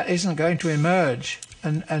benefit of that isn't going to emerge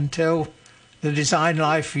until the design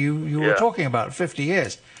life you were talking about, 50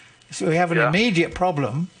 years. So we have an immediate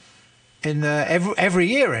problem in every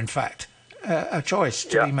year, in fact, a choice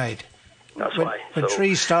to be made. That's right. When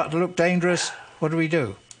trees start to look dangerous, what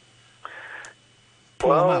do?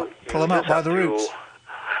 Pull them out by the roots.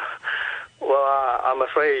 Well, I'm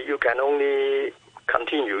afraid you can only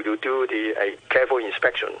continue to do a careful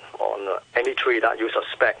inspection on any tree that you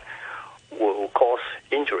suspect will cause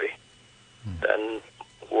injury. Then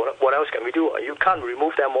what else can we do? You can't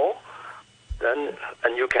remove them all,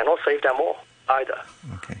 and you cannot save them all either.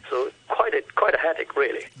 Okay. So quite a headache,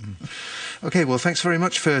 really. Okay, well, thanks very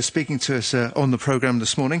much for speaking to us on the programme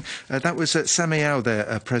this morning. That was Sammy Yao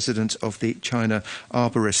there, President of the China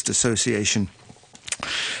Arborist Association.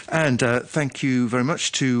 And thank you very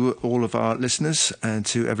much to all of our listeners and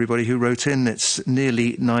to everybody who wrote in. It's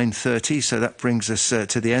nearly 9:30, so that brings us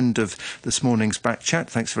to the end of this morning's Back Chat.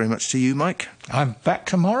 Thanks very much to you, Mike. I'm back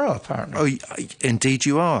tomorrow, apparently. Oh, indeed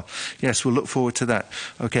you are. Yes, we'll look forward to that.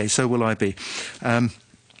 Okay, so will I be.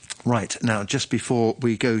 Right, now, just before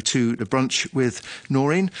we go to the brunch with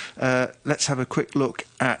Noreen, let's have a quick look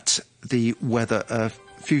at the weather. A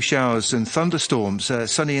few showers and thunderstorms,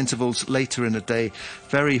 sunny intervals later in the day,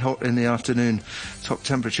 very hot in the afternoon, top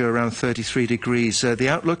temperature around 33 degrees. The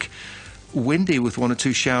outlook, windy with one or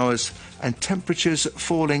two showers and temperatures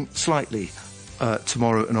falling slightly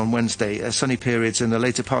tomorrow and on Wednesday. Sunny periods in the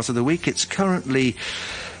later part of the week. It's currently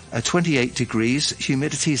 28 degrees,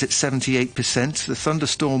 humidity is at 78%. The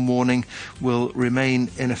thunderstorm warning will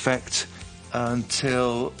remain in effect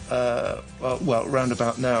until, round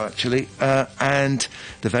about now, actually. And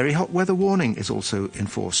the very hot weather warning is also in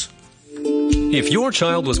force. If your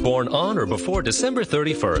child was born on or before December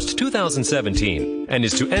 31st, 2017, and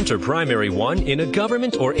is to enter Primary 1 in a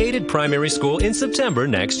government or aided primary school in September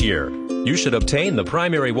next year, you should obtain the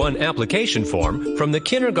Primary 1 application form from the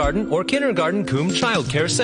Kindergarten or Kindergarten Cum Child Care Center.